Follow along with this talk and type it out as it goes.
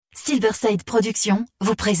Silverside Productions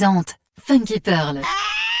vous présente Funky Pearl.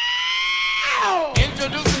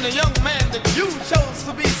 Introducing the young man that you chose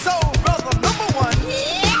to be soul brother number one.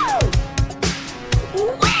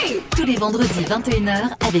 Oui. Tous les vendredis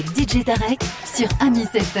 21h avec DJ Tarek sur Amis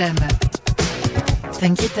FM.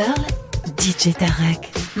 Funky Pearl, DJ Tarek.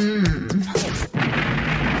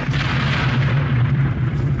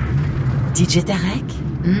 DJ Tarek,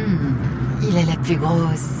 il a la plus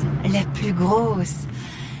grosse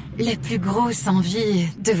envie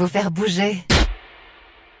de vous faire bouger.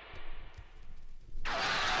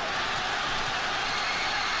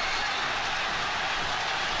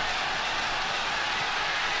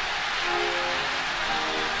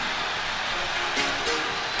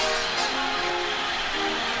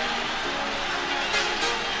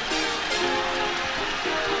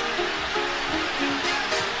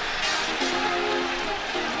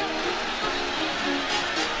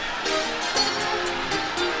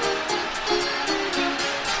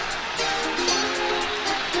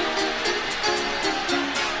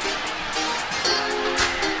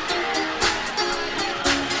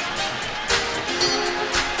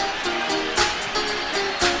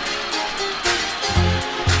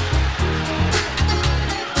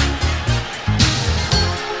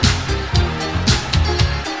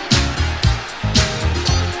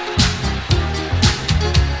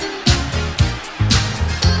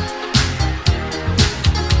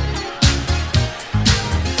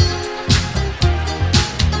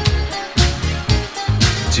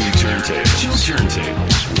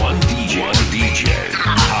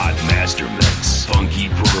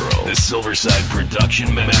 Silverside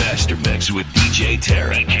Production Master Mix with DJ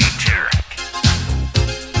Tarek.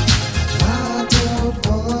 I don't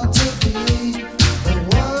want to be the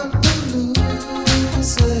one who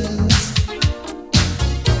loses,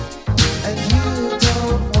 and you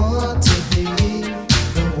don't want to be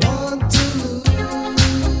the one to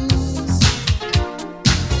lose.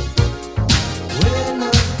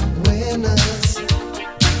 Winners,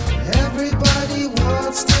 everybody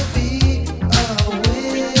wants to be a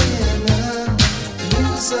winner.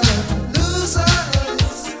 Losers,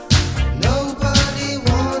 nobody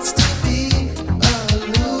wants to be a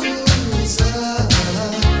loser.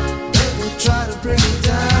 They will try to bring you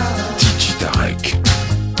down, DJ Tarek.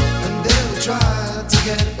 and they will try to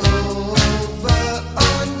get over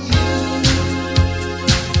on you.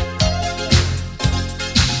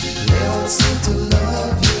 They all seem to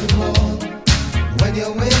love you more when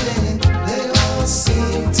you're winning. They all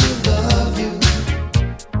seem to love you.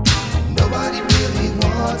 Nobody really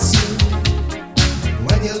wants you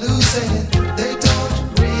when you're losing. They don't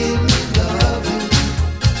really love you.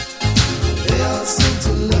 They all seem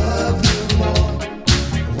to love you more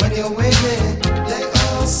when you're winning. They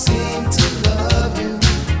all seem to love you.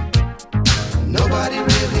 Nobody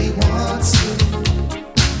really wants you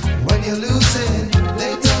when you're losing.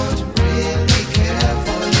 They don't really care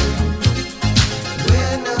for you.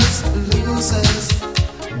 Winners, losers,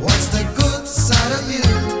 what's the good side of you?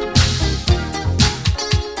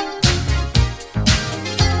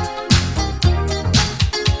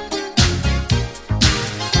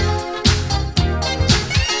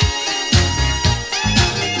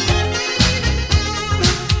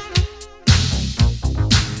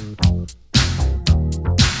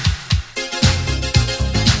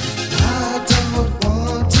 I don't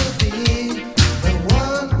want to be the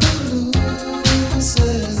one who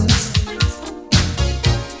loses,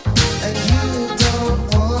 and you don't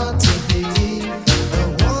want to be the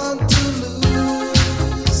one to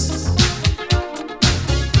lose.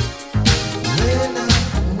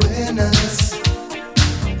 Winners,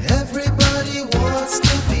 everybody wants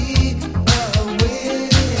to be a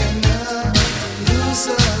winner.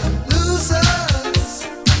 Losers,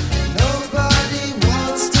 nobody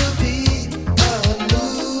wants to be a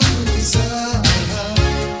loser.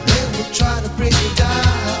 They will try to bring you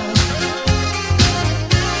down,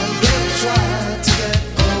 and they will try to get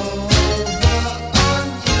over on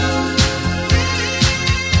you.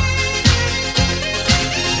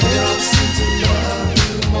 They all seem to love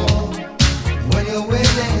you more when you're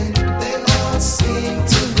winning. They all seem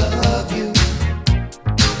to love you.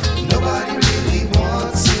 Nobody really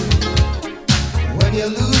wants you when you're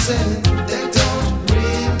losing. They don't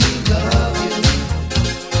really love you.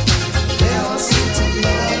 They all seem to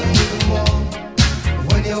love you more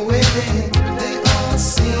when you're winning. They all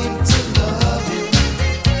seem to love you.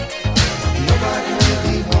 Nobody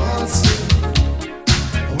really wants you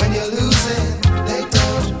when you're losing. They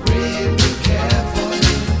don't really care for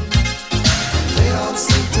you. They all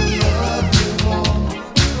seem to love you more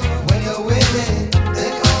when you're winning.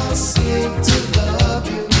 They all seem to love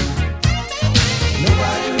you.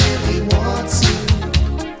 Nobody really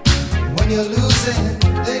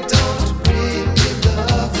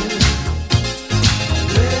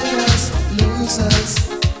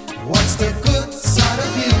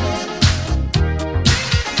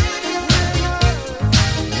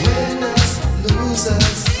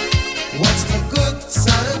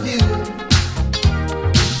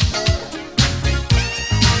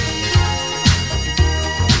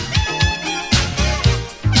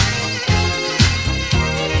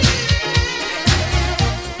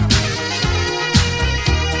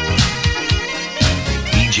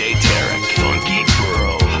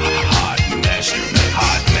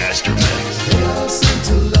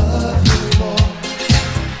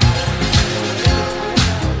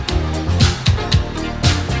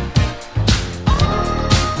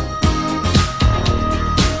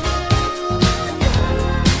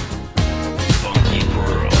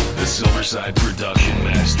Silverside Production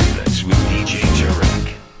Master Mix with DJ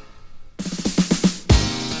Tarek.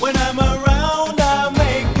 When I'm around, I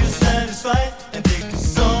make you satisfied and take you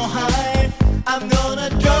so high. I'm gonna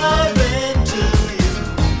drive into you.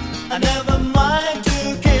 I never mind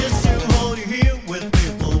to kiss you, hold you here with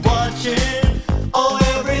people watching. Oh,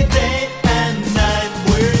 every day and night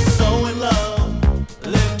we're so in love.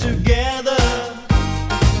 Live together,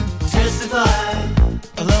 testify.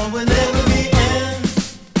 Love will never be end.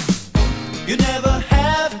 You never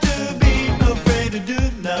have to be afraid to do.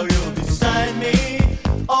 Now you're beside me.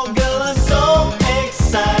 Oh girl, I'm so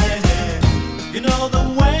excited. You know that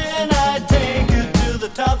when I take you to the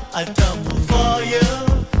top, I tumble for you.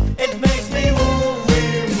 It makes me move,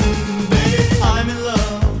 baby. I'm in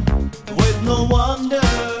love with no wonder.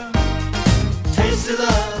 Taste the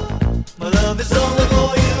love, my love is only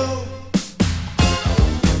for you.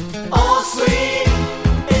 Oh sweet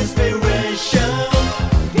inspiration,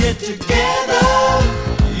 get together.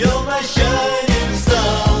 You're my shining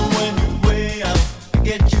star. When you way up, I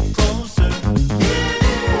get you closer.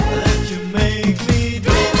 Let you make me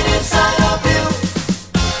dreaming inside of you.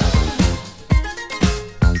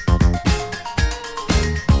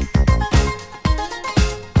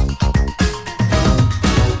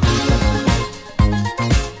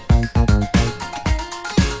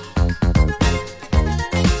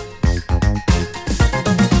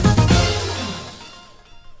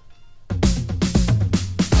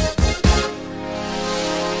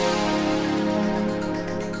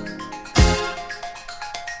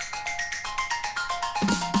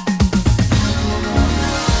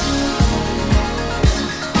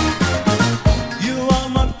 You are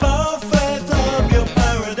my perfect love, your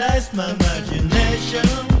paradise, my imagination.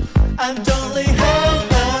 I'm totally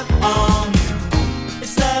held up on you.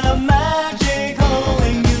 It's not a magic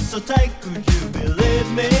holding you so tight, could you believe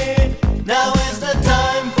me? Now is the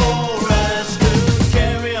time for us to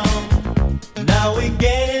carry on. Now we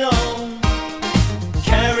get it on.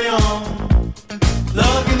 Carry on.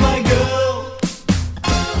 Love you, my girl.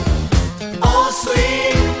 Oh,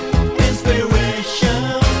 sweet inspiration.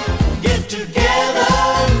 Get together.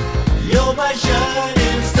 You're my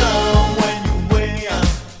shining star. When you way up,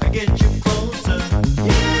 I get you closer.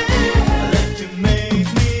 I let you make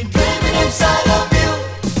me dreaming inside of you.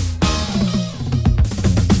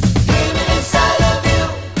 Dreaming inside of you.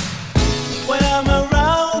 When I'm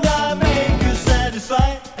around, I make you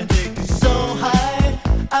satisfied and take you so high.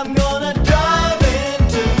 I'm gonna drive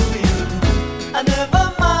into you. I never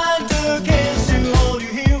mind to kiss you, hold you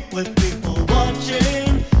here with people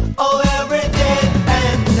watching. Oh, every day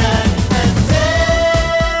and night and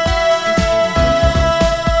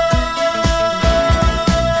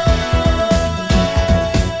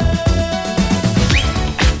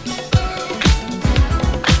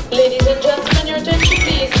Ladies and gentlemen, your attention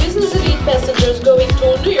please. Business elite passengers going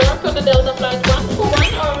to New York on the Delta Flight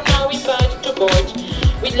 141 are now invited to board.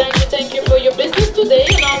 We'd like to thank you for your business today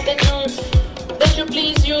and ask that you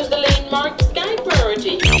please use the lane marked Sky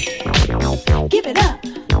Priority. Give it up.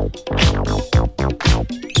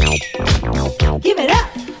 Give it up.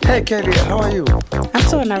 Hey Katie, how are you? I'm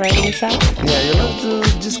doing alright, yourself? Yeah, you love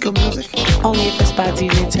to disco music? Only if it's by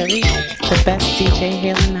DJ Terry, the best DJ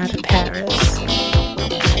hailing out of Paris.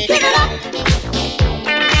 Give it up.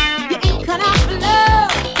 You ain't cut out for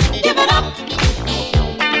love. Give it up.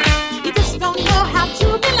 You just don't know how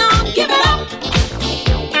to belong. Give it up.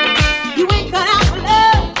 You ain't cut out for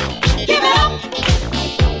love. Give it up.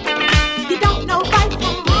 You don't know right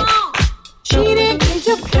from wrong. Cheating is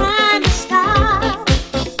your kind of style.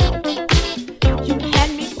 You had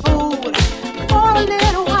me fooled for a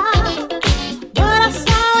little while, but I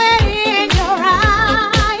saw it in your eyes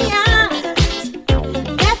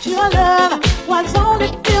that your love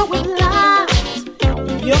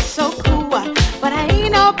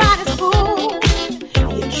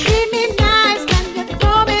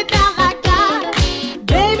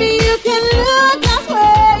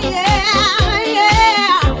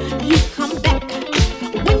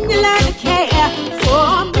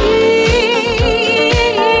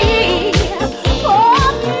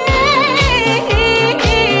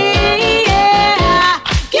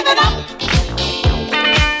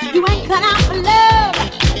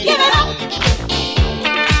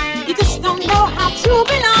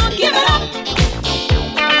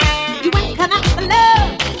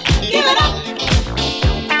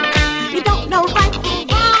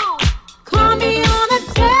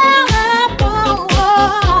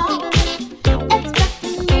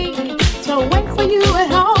for you at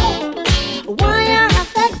home. Why you're at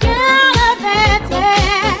that gallivanting,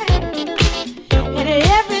 and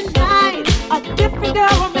every night a different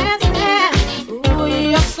girl romancing. Ooh,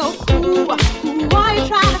 you're so cool. Who are you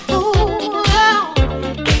trying to fool?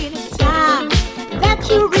 Ain't it time that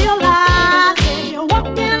you realize that you're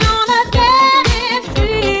walking on a dead end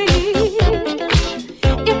street?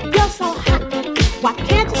 If you're so hot, why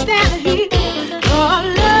can't you stand the heat? Oh,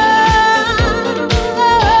 love,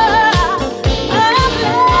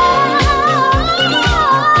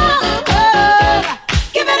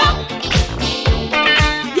 give it up.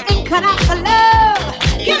 You ain't cut out for love.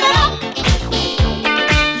 Give it up.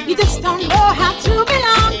 You just don't know how to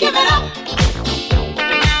belong. Give it up.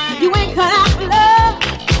 You ain't cut out for love.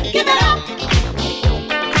 Give it up.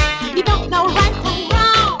 You don't know right from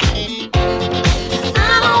wrong. I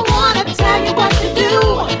don't wanna tell you what to do.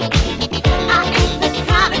 I ain't the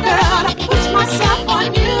kind of girl to push myself on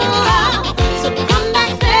you. So come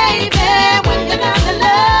back, baby, when you learn to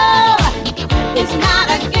love. It's not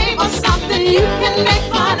a game or something you can make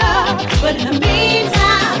fun of. But in the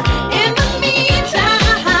meantime,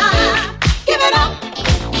 give it up.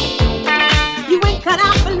 You ain't cut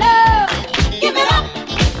out for love. Give it up.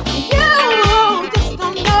 You just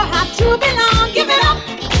don't know how to belong. Give it up.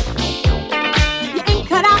 You ain't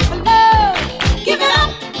cut out for love. Give it up.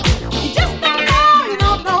 You just don't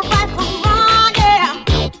know right from wrong. Yeah.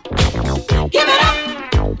 Give it up.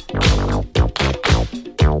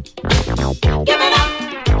 Give it up.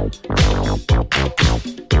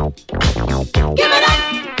 Give it up.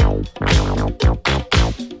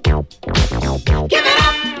 Give it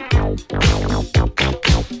up.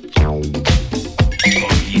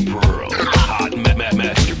 Funky Pearl, hot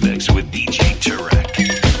master mix with DJ Tarek.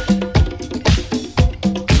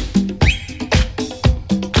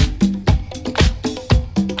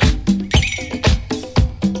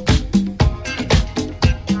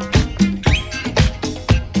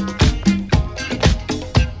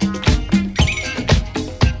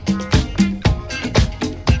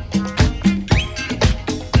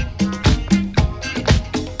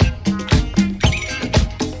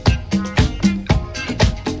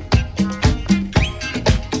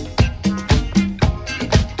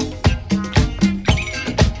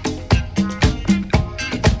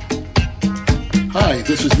 Hi,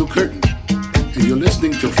 this is Lou Curtin, and you're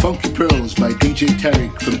listening to Funky Pearls by DJ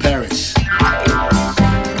Tarek from Paris.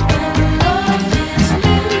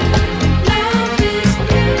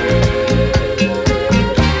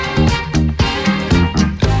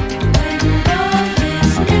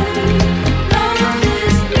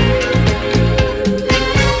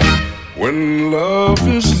 When love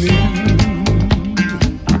is new,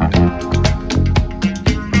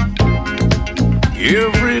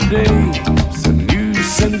 every day's a new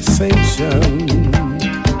sensation.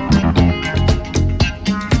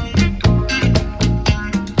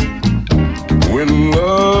 When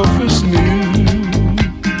love is new,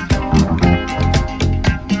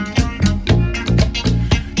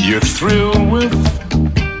 you're thrilled with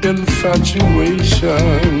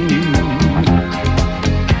infatuation.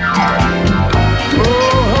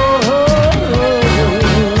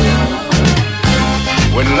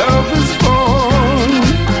 When love is born,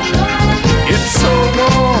 it's so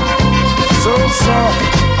warm, so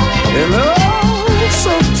soft, and oh,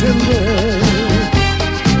 so tender.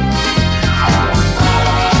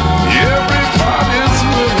 Everybody's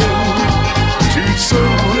willing to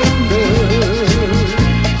surrender.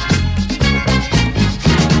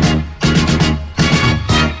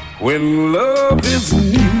 When love is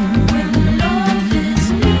new,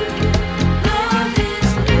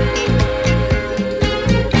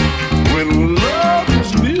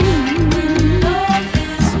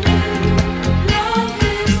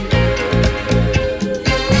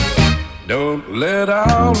 let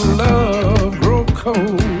our love grow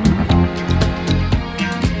cold,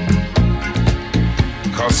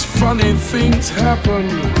 'cause funny things happen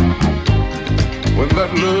when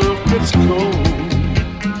that love gets cold.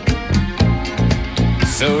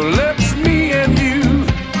 So let's me and you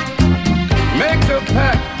make a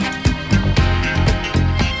pact,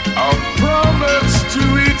 a promise to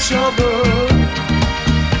each other.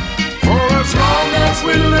 For as long as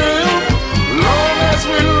we live, long as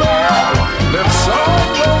we love, let's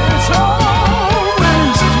always,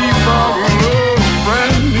 always keep our love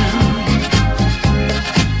brand new.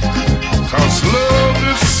 'Cause love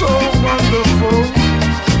is so wonderful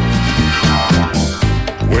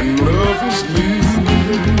when love is new.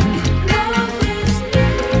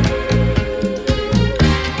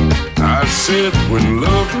 I said when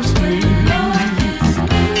love is new.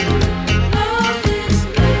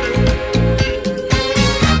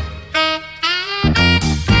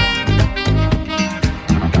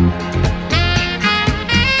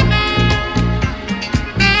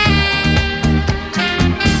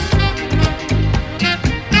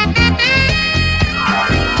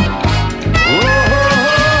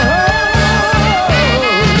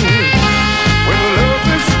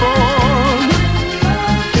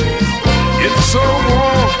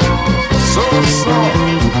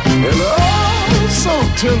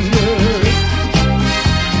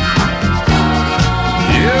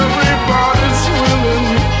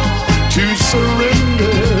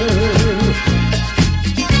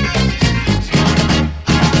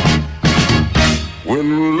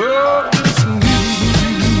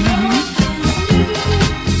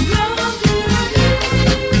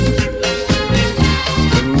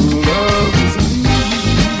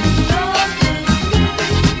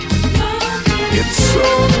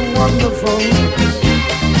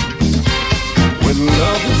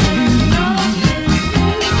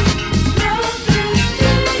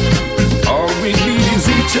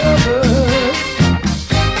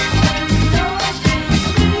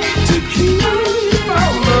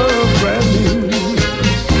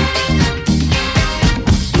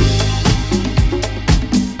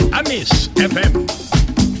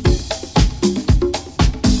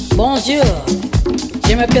 Bonjour,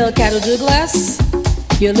 je m'appelle Carol Douglas.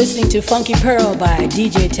 You're listening to Funky Pearl by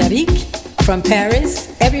DJ Tariq from Paris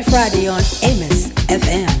every Friday on Amos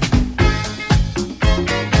FM.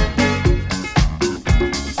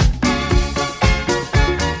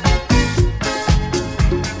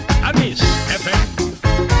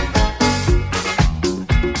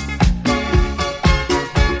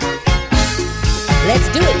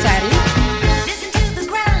 Let's do it, Tariq.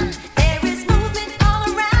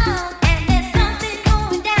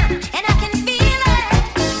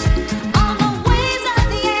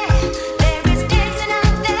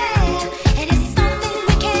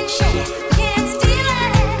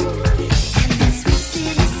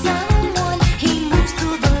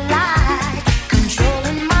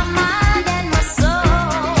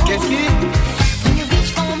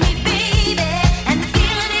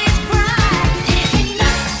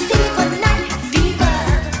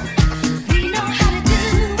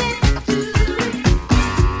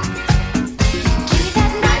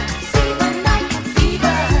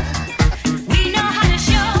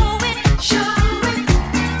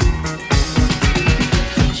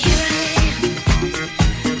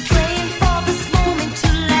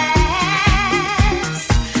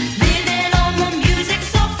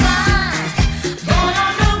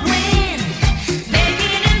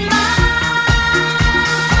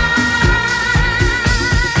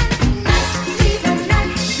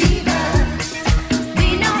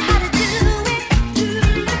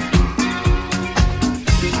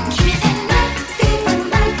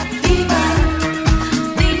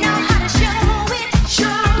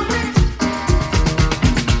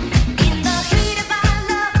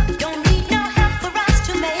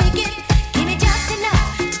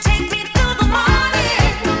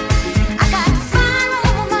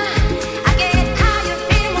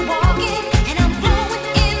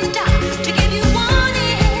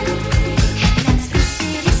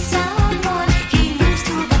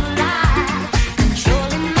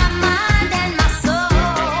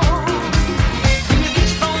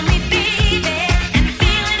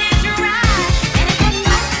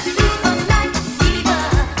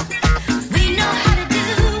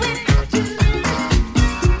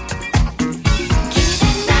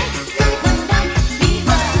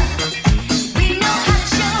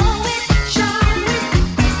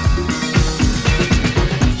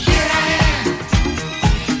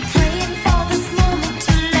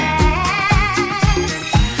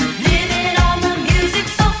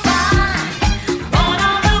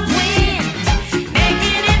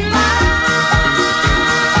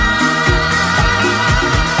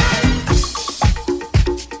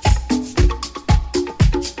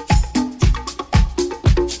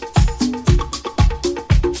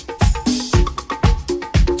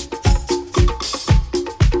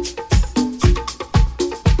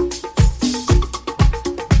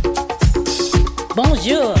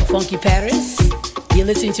 Bonjour, Funky Paris. You're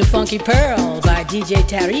listening to Funky Pearl by DJ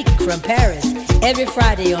Tariq from Paris every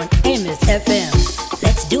Friday on Amos FM.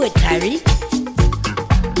 Let's do it, Tariq.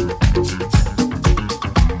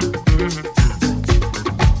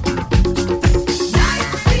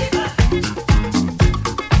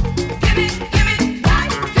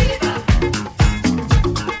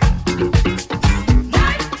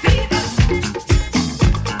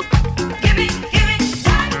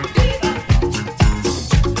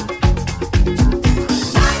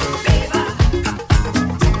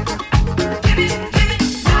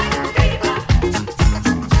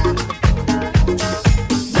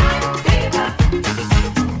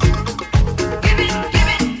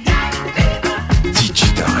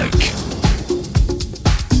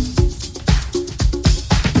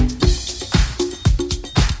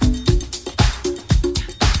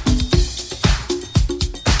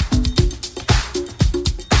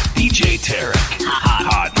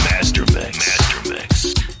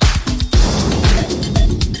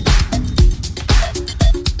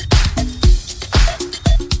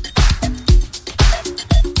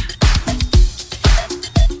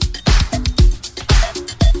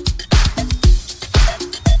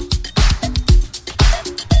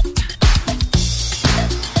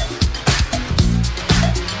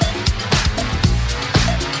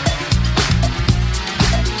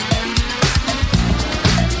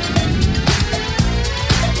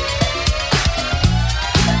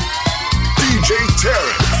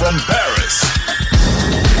 from Paris.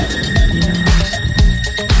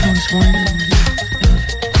 I was wondering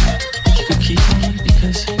if you could keep me,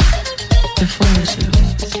 because the phones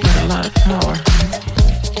have got a lot of power.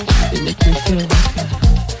 They make me feel like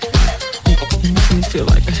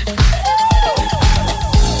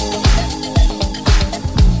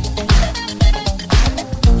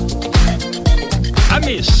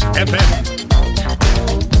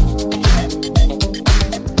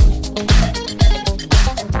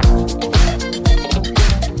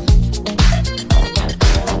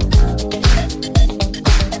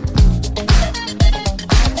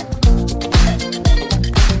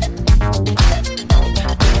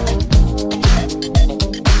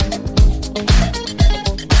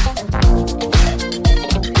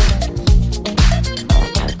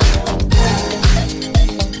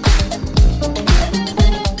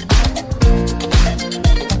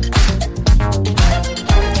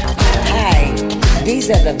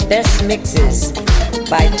best mixes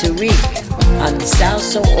by Tariq on the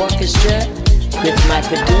Salsa Orchestra with my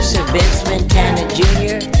producer Vince Montana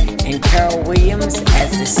Jr. and Carol Williams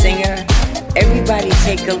as the singer. Everybody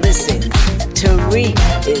take a listen. Tariq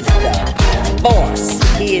is the boss.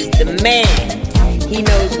 He is the man. He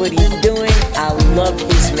knows what he's doing. I love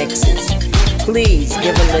his mixes. Please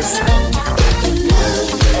give a listen.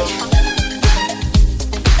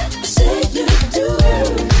 Say you do.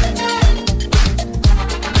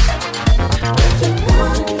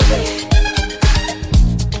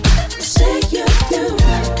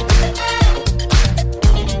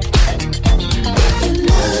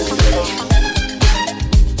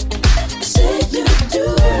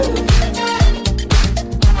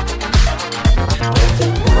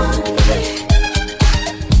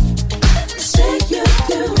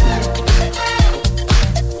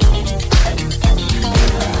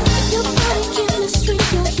 Your body, chemistry,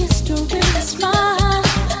 your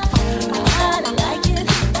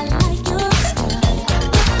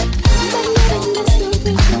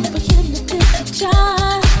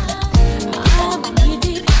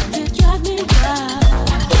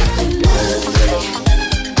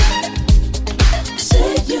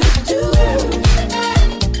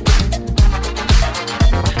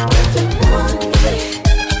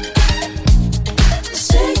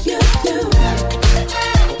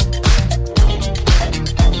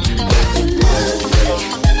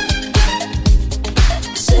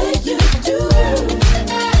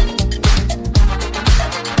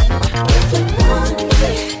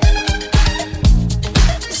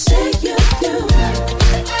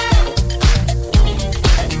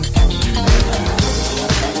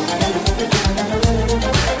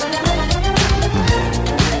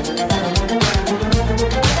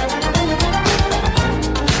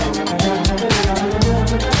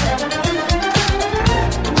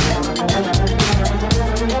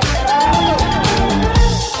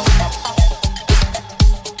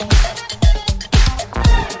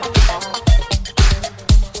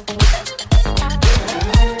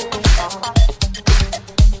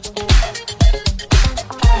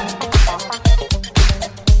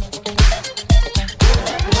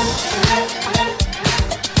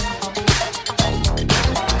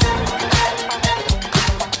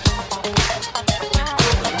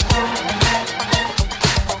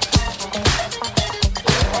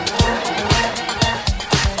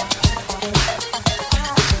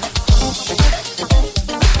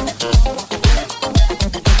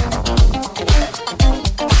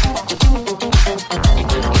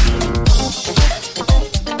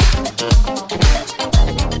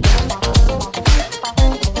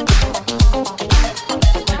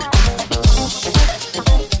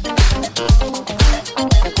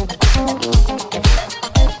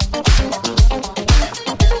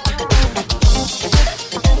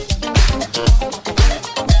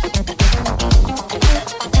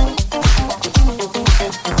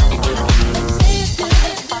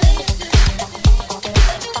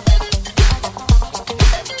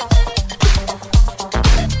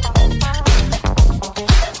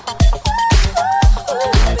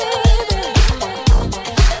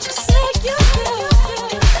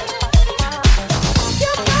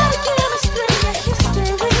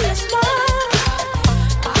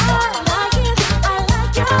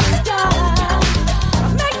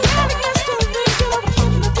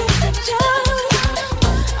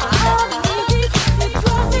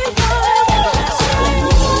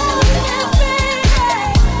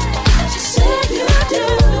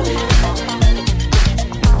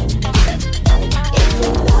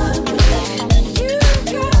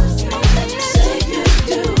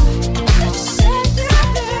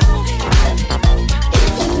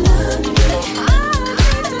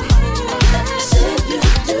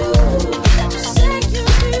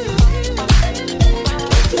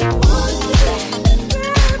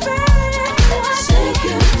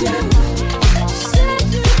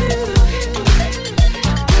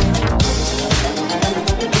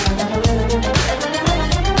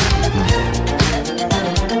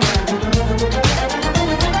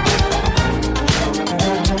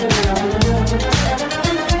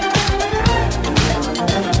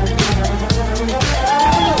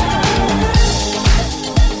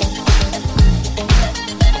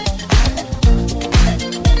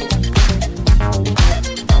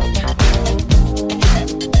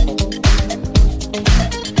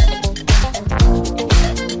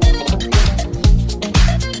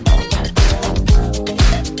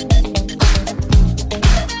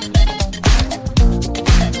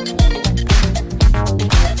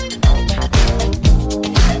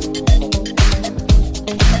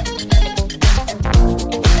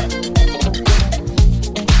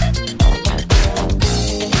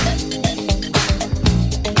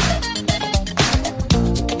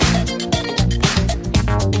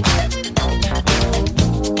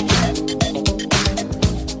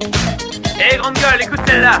gueule, écoute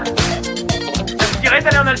celle-là. Ça te dirait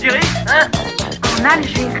d'aller en Algérie, hein? En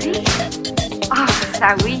Algérie? Oh,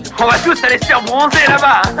 ça oui. On va tous aller se faire bronzer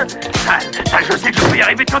là-bas, hein? Ça, je sais que je peux y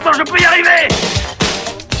arriver, tu entends, je peux y arriver!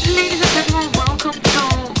 Ladies and gentlemen, welcome to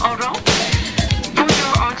Oro. For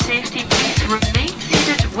your own safety, please remain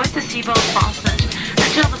seated with the seatbelt fastened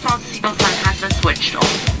until the front seatbelt sign has been switched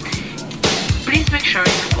off. Please make sure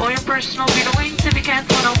you have all your personal belongings if you can't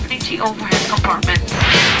when opening the overhead compartments.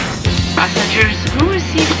 Passengers who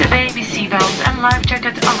receive the baby seatbelt and life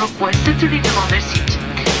jacket are requested to leave them on their seat.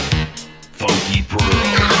 Funky Pearl.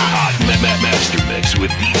 Hot Master Mix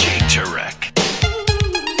with DJ Tarek.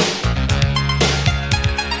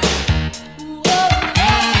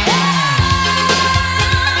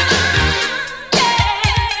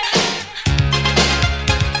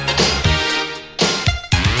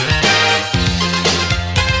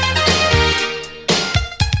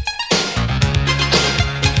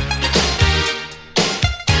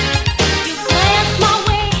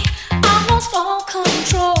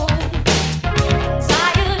 Control.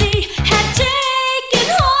 Anxiety had taken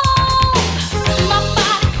hold.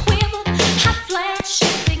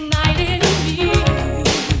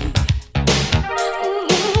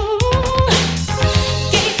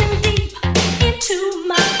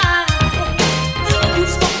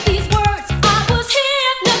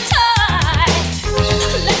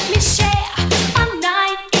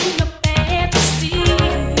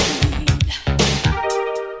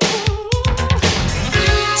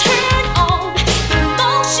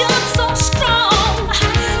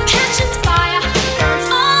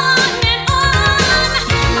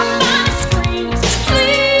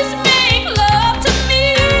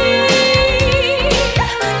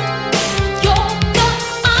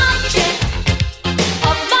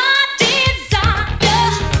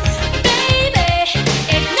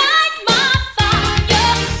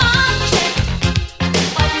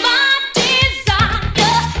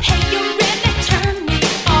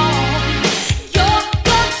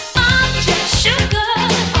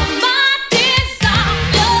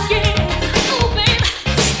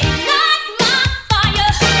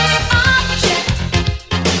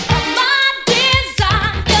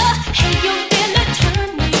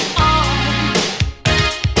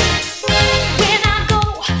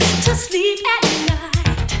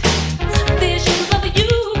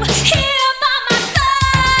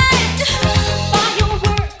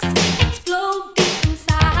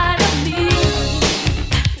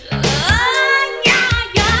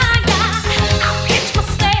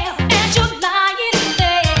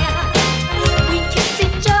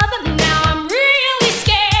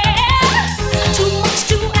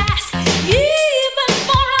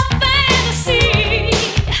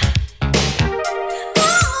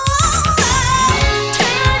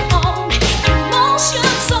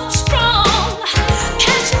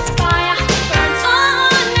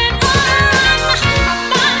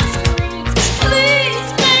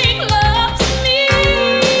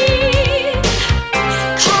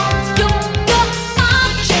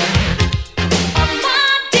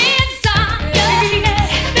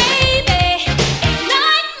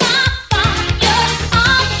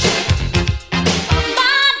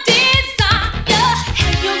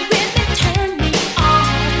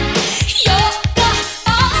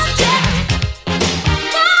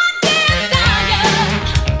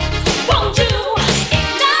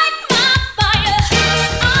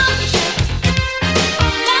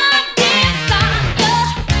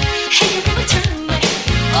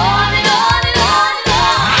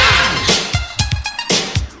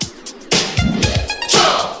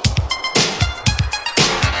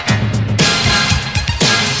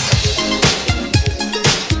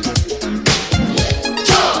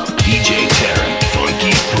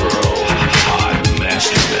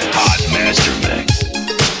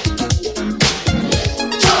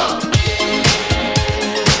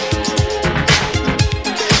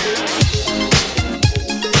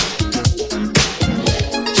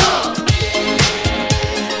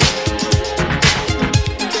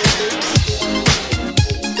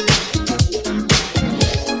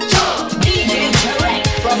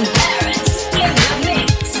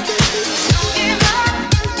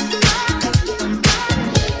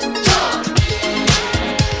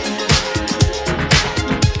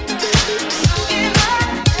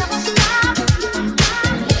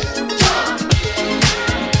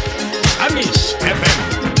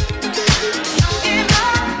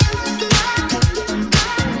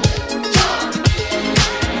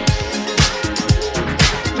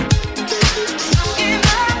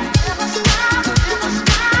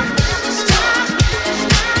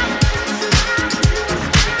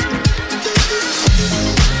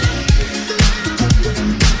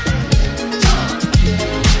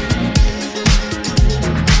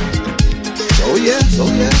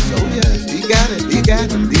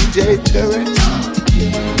 DJ Tarek.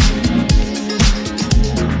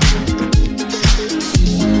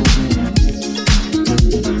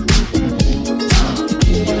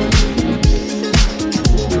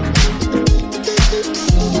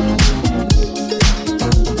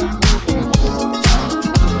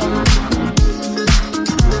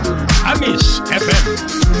 Amis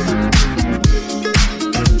FM.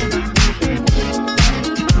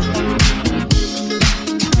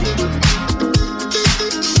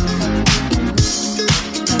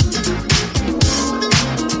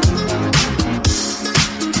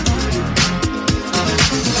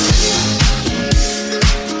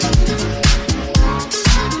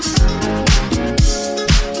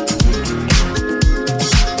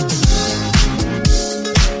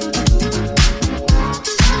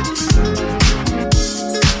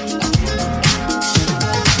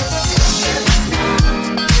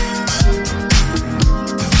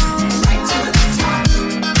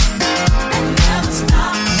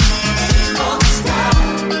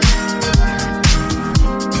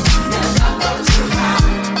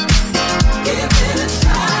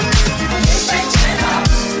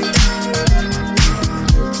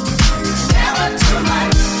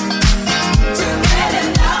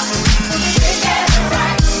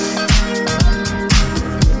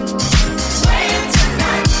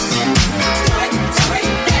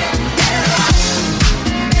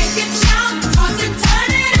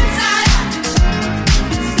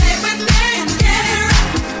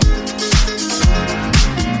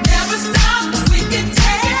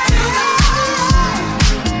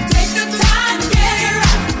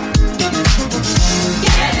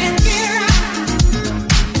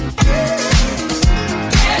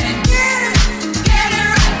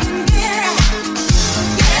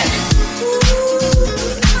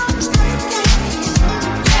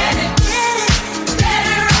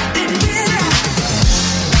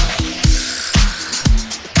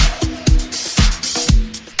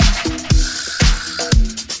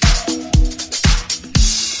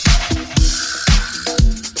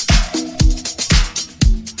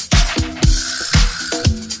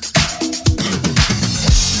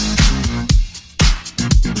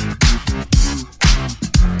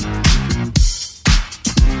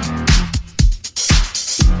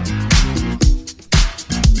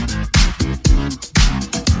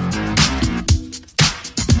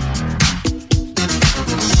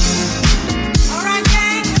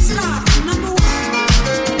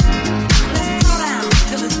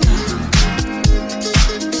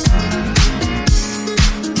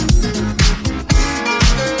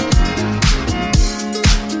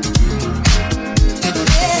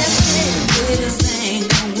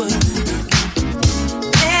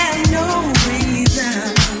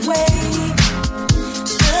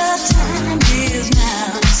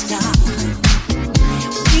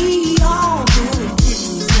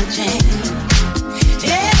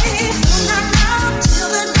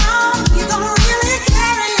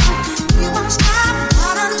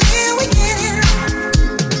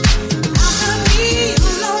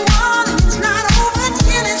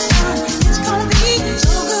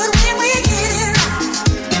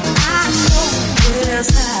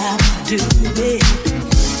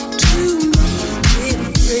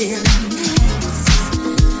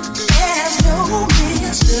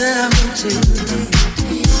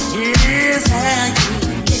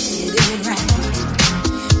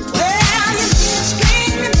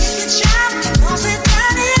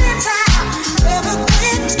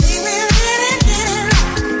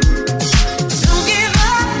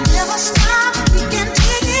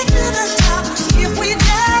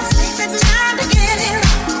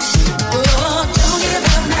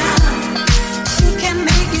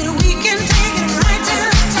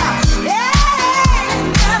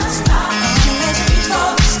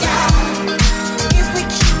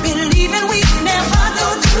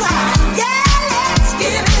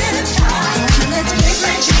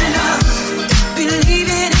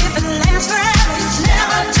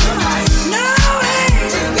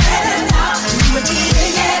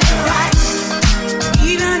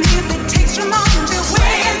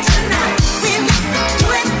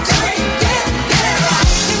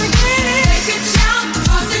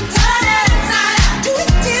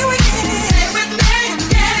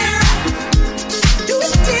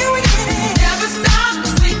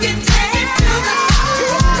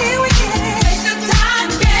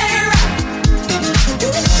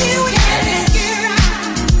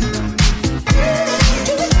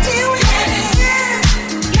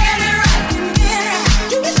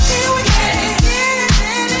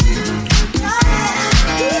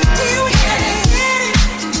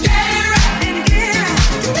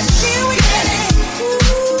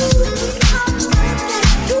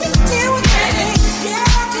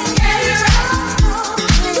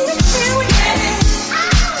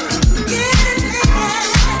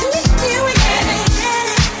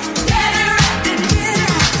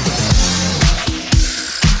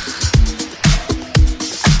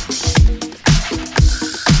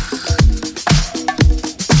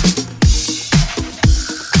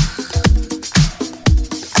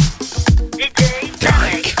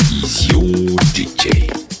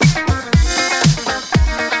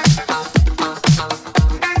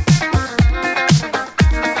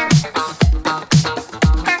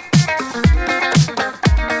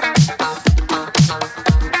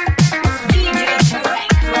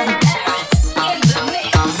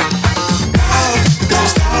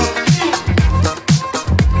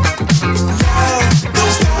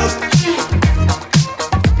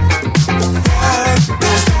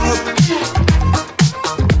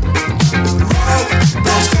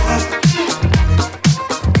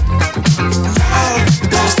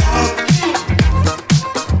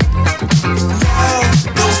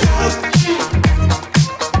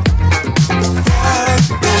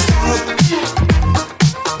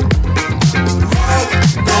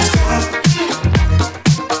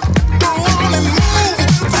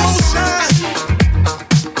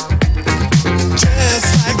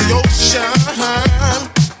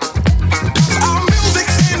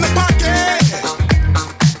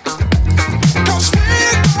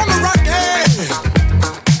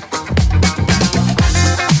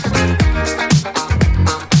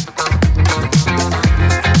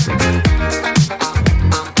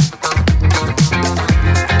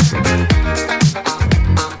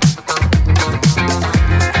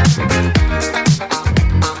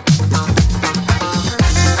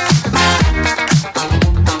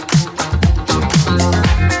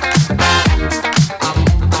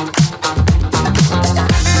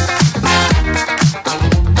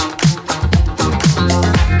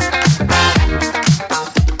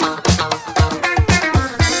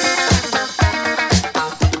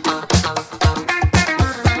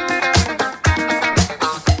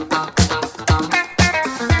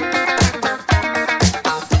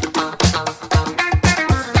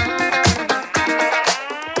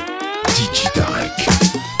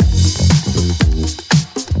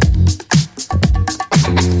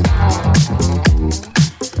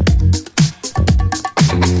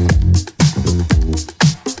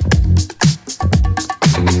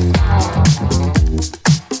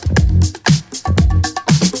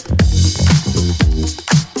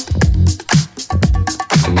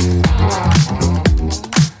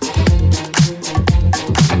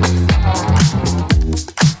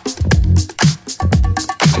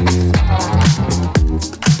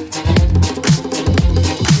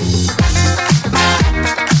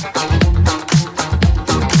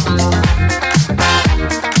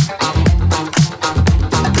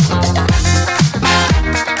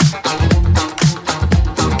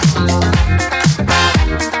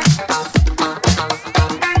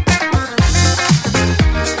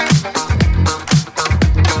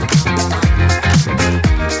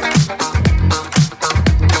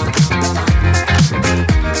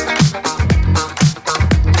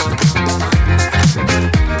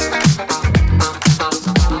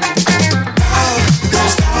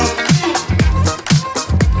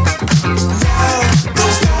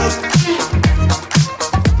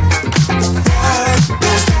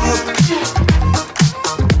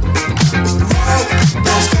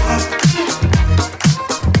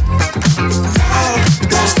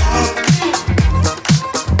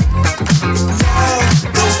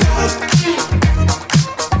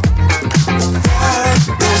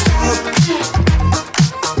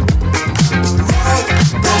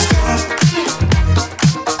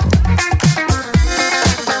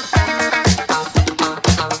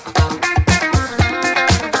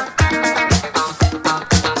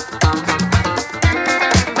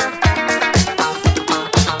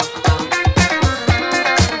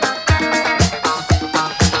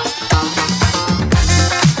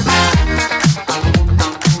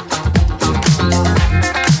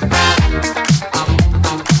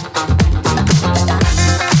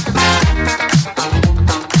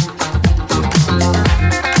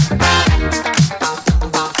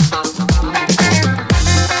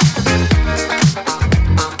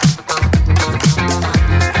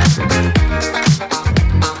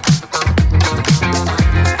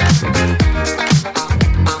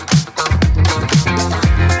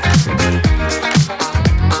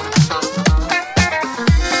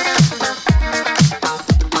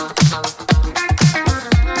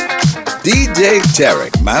 DJ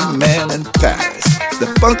Tarek, my man in Paris. The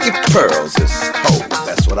Funky Pearls is,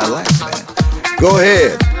 that's what I like, man. Go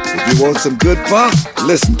ahead. If you want some good funk,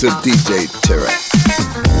 listen to DJ Tarek.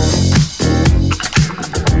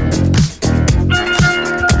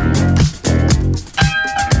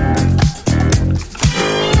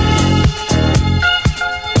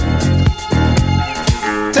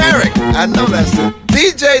 I know that's it.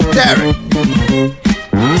 DJ Tarek.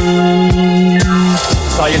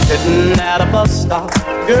 Saw you sitting at a bus stop.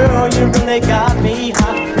 Girl, you really got me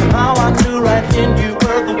hot. How I knew right then you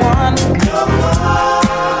were the one.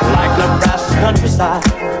 Like Nebraska countryside.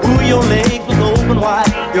 Ooh, your legs was open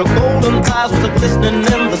wide. Your golden eyes was glistening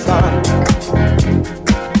in the sun.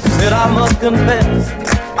 Said I must confess,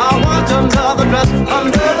 I want another dress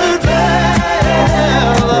under the dress.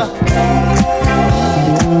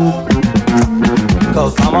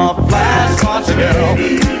 'Cause I'm a flash watcher girl,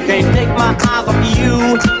 can't take my eyes off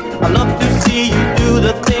you. I love to see you do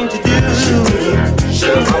the things you do.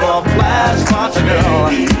 I'm a flash watcher girl,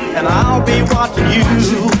 and I'll be watching you.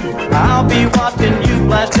 I'll be watching you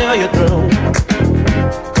flash till you're through.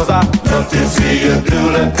 'Cause I love to see you do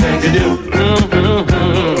the things you do.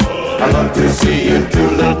 I love to see you do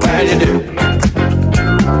the things you do.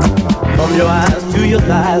 From your eyes to your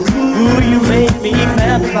thighs, ooh, you make me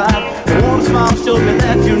fantasize. Your warm smile showed me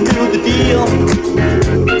that you knew the deal.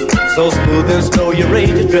 So smooth Smooth and slow, you raise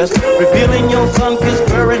your dress, revealing your sun-kissed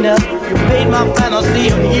furriness. You made my fantasy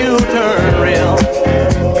of you turn real.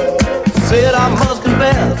 Said I must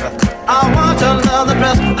confess, I want another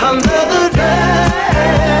dress, another dress.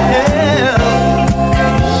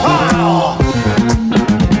 Wow.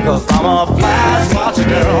 Cause I'm a flash watcher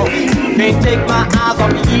girl, can't take my eyes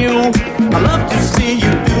off of you. I love to see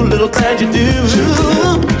you do little things you do.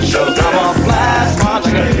 Cause I'm a flash watcher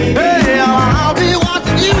girl. Hey, I'll be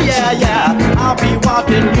watching you, yeah, yeah. I'll be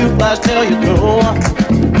watching you flash till you through.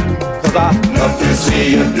 Cause I love to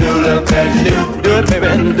see you do little things you do. Do it, baby,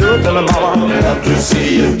 and do it to me, mama. Love to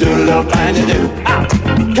see you do little things you do. Ah,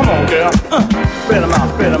 come on, girl. Spread them out,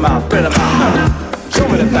 spread them out, spread them out. Show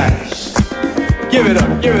me the flash. Give it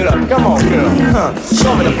up, come on, girl.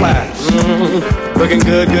 Show me the flash. Looking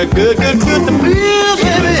good, good, good, good, good to feel,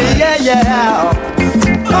 baby, yeah, yeah.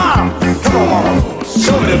 Come on, mama.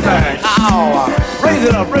 Show me the flash. Ow. Raise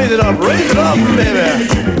it up, raise it up, raise it up, baby.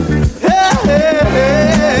 Hey, hey,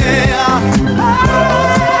 hey.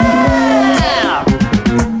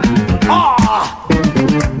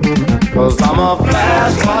 Cause I'm a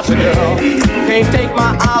flash watcher girl, can't take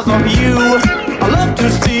my eyes off you. I love to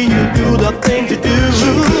see you do the things you do.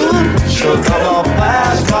 Cause I'm a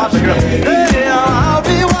flash watcher girl. Hey, I'll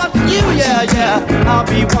be watching you, yeah, yeah. I'll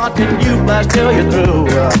be watching you flash till you're through.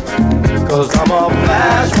 Cause I'm a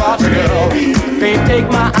flash watcher girl, can't take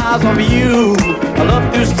my eyes off you. I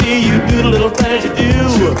love to see you do the little things you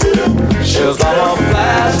do. Cause I'm a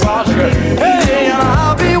flash watcher girl. Hey,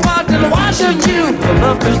 I'll be watching you. I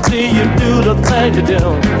love to see you do the things you do.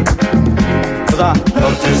 Cause I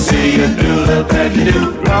love to see you do the things you do.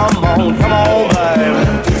 Come on, baby.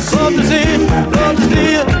 Love to see you, love to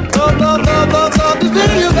see you, love to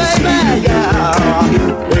see you, baby. Yeah.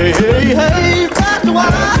 Hey, hey, hey, that's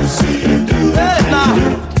what I see you do. Hey, now,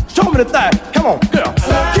 show me the thing. Come on, girl.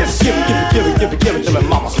 Give it to me,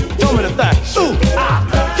 mama. Show me the thing. Ooh,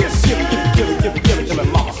 give it to me,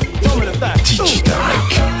 mama. Show me the thing. DJ Tarek.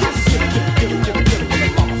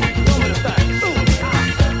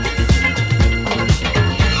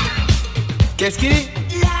 Qu'est-ce qu'il est?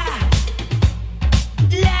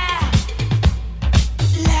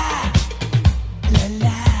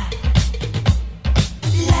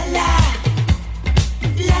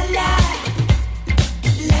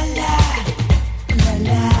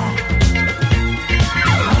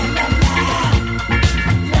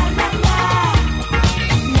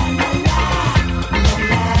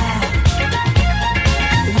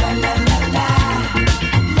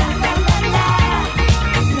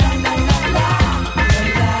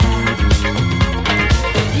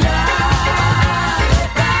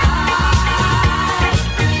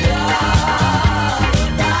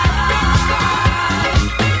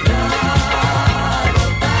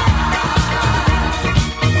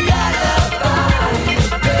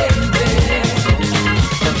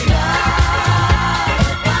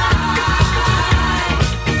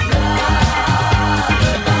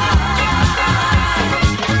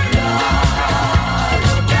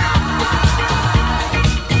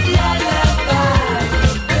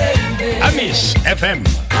 FM.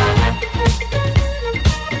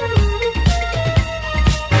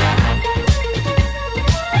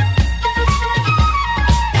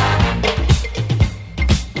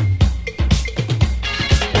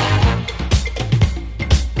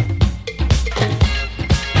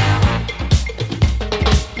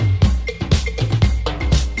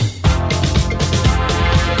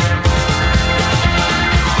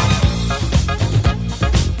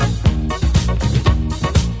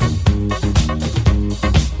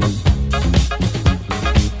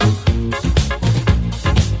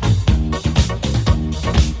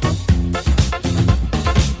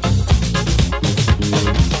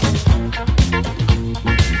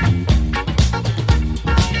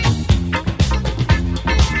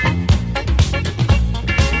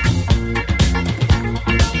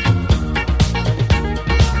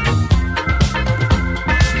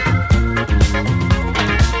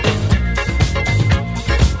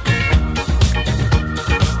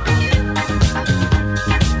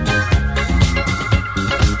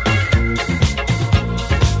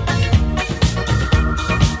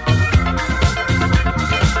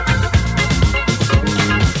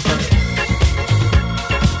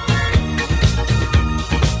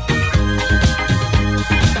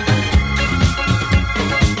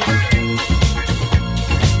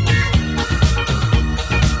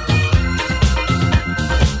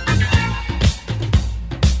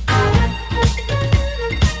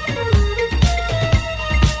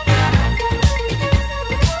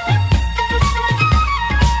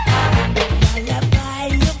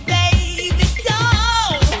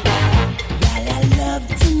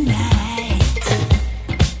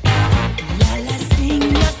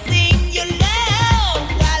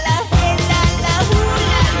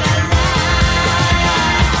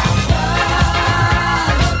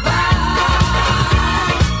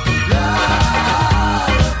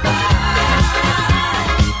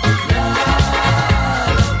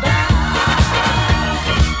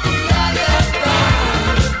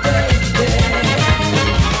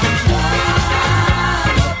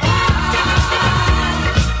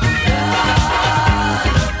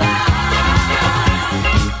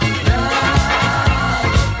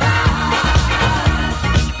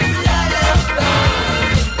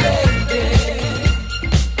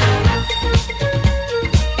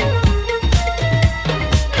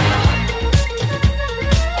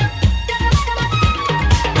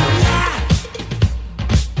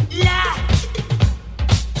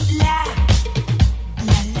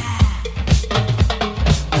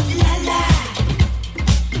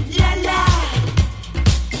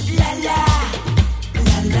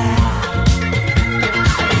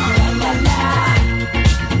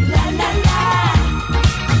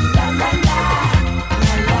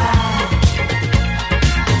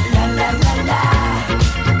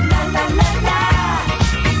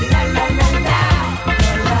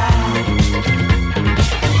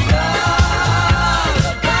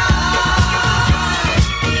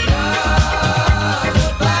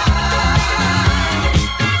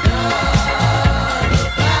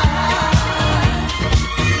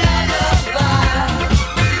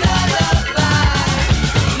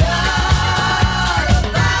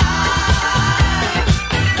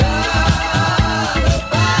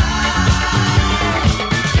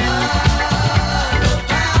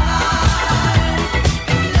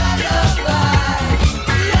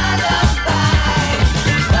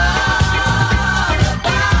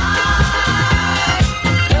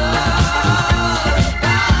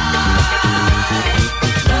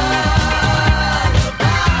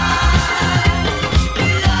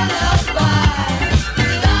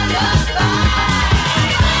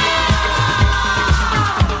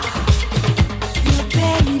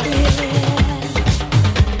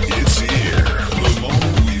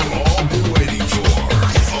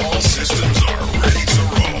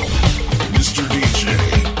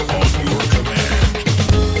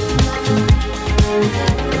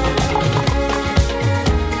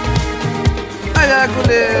 قول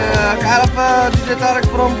لي عارف دي جي تارك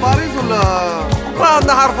فروم باريس ولا؟ راه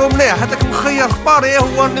نعرفو مليح هذاك مخير اخباري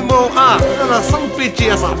هو النيمو انا صنبيتي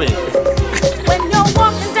يا صاحبي. When you're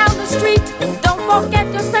walking down the street, don't forget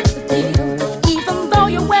your sex appeal. Even though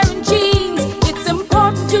you're wearing jeans, it's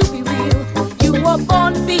important to be real. You were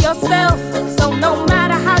born to be yourself, so no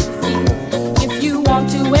matter how you feel, if you want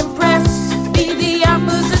to impress, be the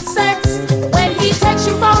opposite sex. When he takes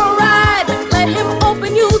you for a ride, let him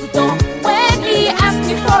open you the door. When he asks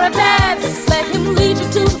you for a dance, let him lead you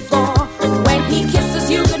to the floor. When he kisses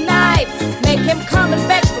you goodnight, make him come and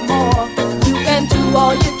beg for more. You can do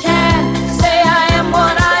all you can, say I am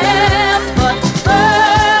what I am, but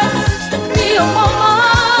first be a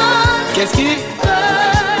woman. Qu'est-ce qu'il dit?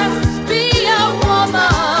 First be a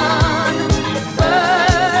woman.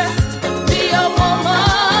 First be a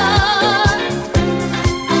woman.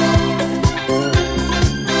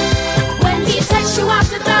 When he takes you out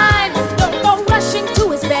to dine, don't go rushing to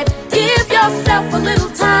his bed. Give yourself a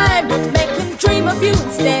little time, make him dream of you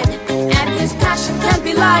instead. And his passion can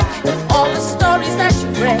be like all the stories that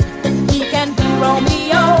you've read. He can be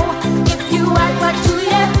Romeo if you act like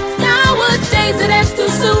Juliet. Nowadays it ends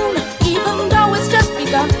too soon, even though it's just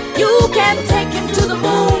begun. You can take him to the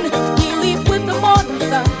moon, he'll leave with the morning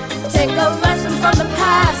sun. Take a lesson from the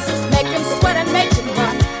past, make him sweat and make him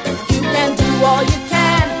run. You can do all you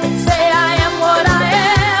can, say I am what I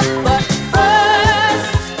am, but first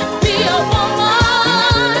be a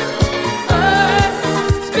woman.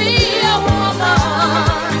 First be a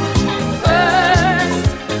woman. First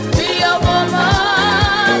be a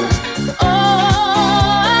woman. Oh.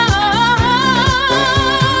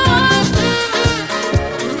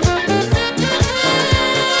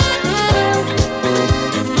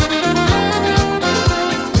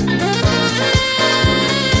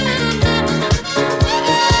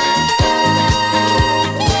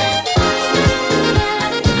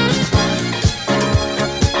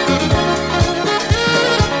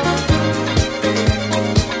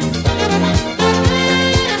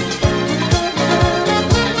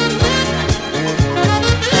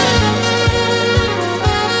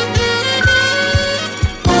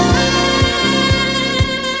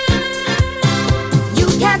 You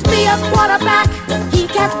can't be a quarterback, he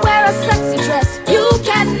can't wear a sexy dress. You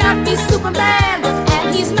cannot be Superman, and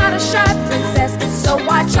he's not a shy princess. So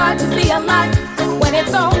why try to be alike when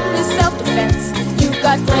it's only self-defense? You've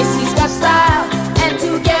got grace, he's got style, and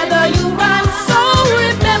together you rhyme. So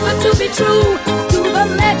remember to be true to the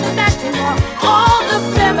legend that you are. All the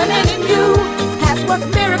feminine in you has worked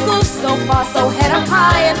miracles so far. So head up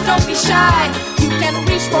high and don't be shy. You can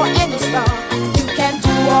reach for any star. You can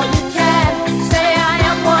do all you can, say I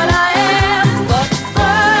am what I am, but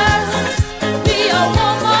first be a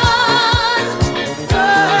woman.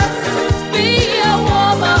 First be a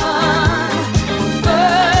woman.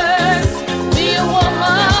 First be a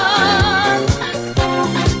woman.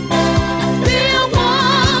 Be a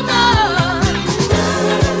woman.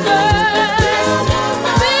 First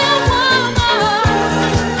be a woman. First be a woman.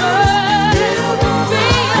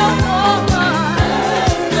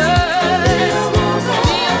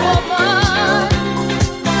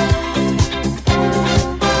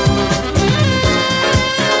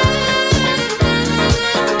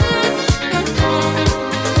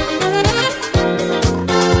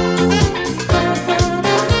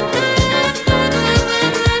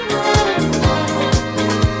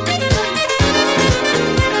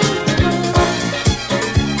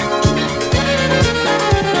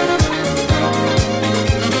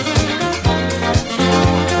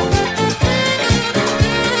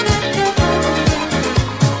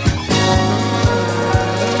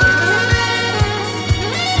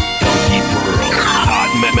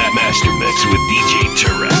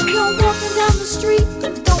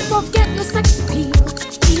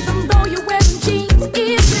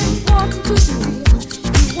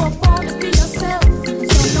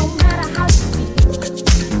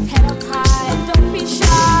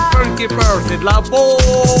 c'est de la bombe.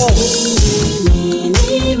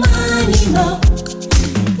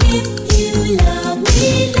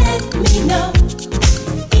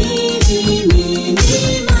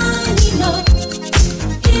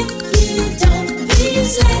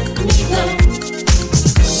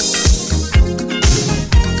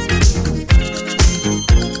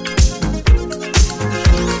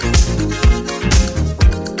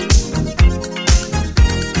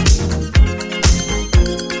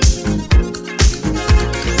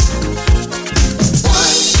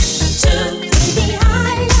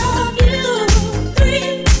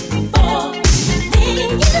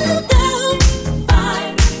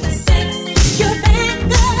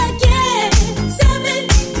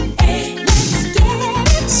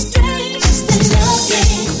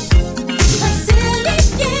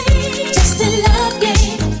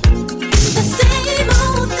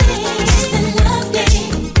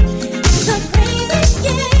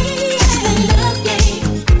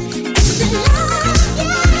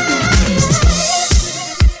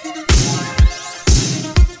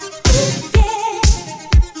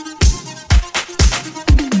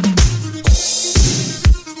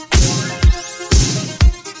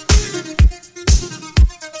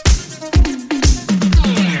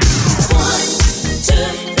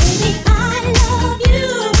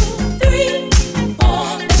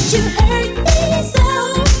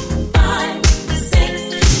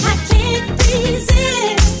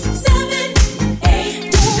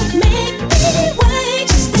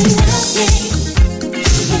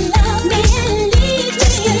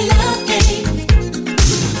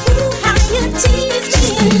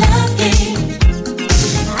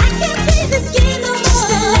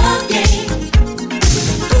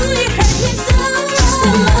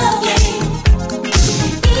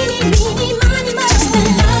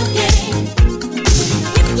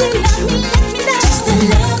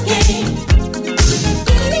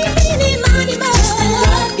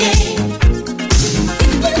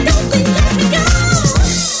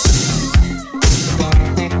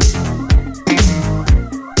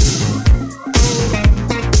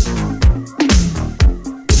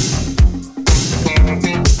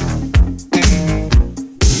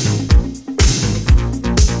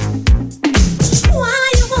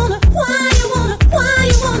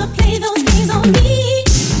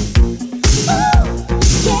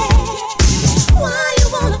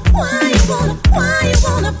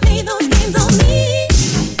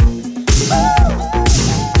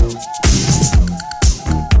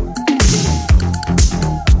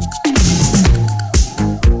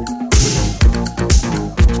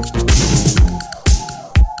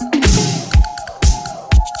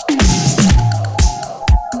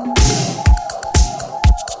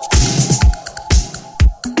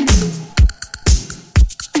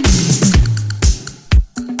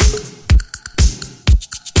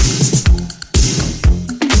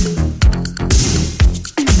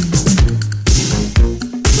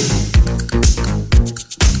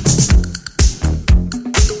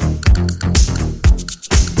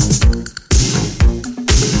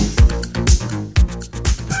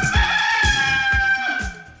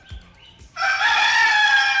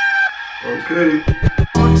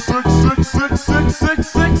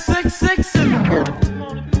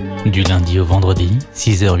 Du lundi au vendredi,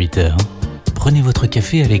 6h-8h, prenez votre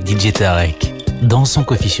café avec DJ Tarek dans son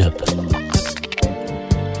coffee shop.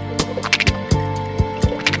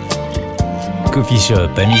 Coffee Shop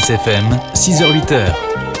à Miss FM, 6h-8h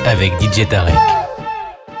avec DJ Tarek.